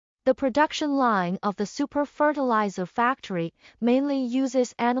The production line of the super fertilizer factory mainly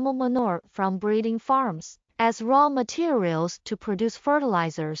uses animal manure from breeding farms as raw materials to produce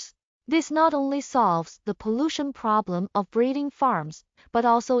fertilizers. This not only solves the pollution problem of breeding farms, but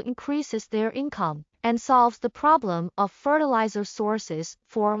also increases their income and solves the problem of fertilizer sources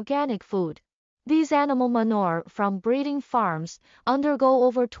for organic food. These animal manure from breeding farms undergo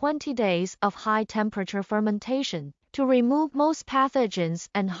over 20 days of high-temperature fermentation to remove most pathogens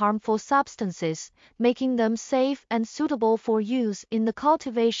and harmful substances, making them safe and suitable for use in the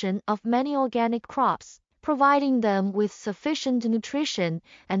cultivation of many organic crops, providing them with sufficient nutrition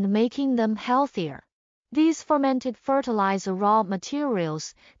and making them healthier. These fermented fertilizer raw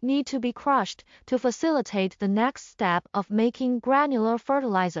materials need to be crushed to facilitate the next step of making granular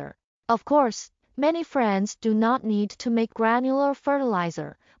fertilizer. Of course, many friends do not need to make granular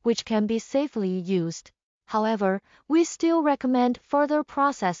fertilizer, which can be safely used. However, we still recommend further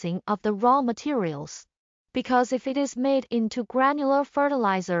processing of the raw materials. Because if it is made into granular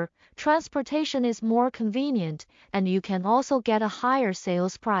fertilizer, transportation is more convenient and you can also get a higher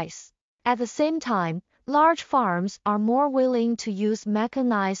sales price. At the same time, large farms are more willing to use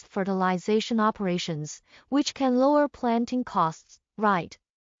mechanized fertilization operations, which can lower planting costs, right?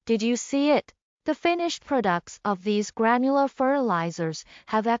 Did you see it? The finished products of these granular fertilizers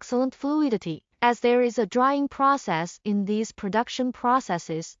have excellent fluidity, as there is a drying process in these production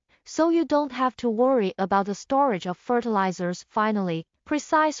processes, so you don't have to worry about the storage of fertilizers. Finally,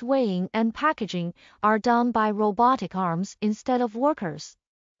 precise weighing and packaging are done by robotic arms instead of workers.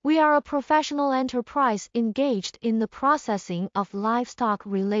 We are a professional enterprise engaged in the processing of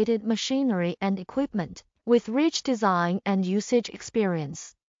livestock-related machinery and equipment, with rich design and usage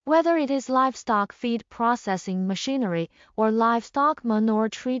experience. Whether it is livestock feed processing machinery or livestock manure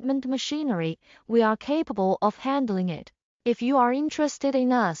treatment machinery, we are capable of handling it. If you are interested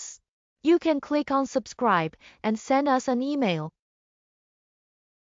in us, you can click on subscribe and send us an email.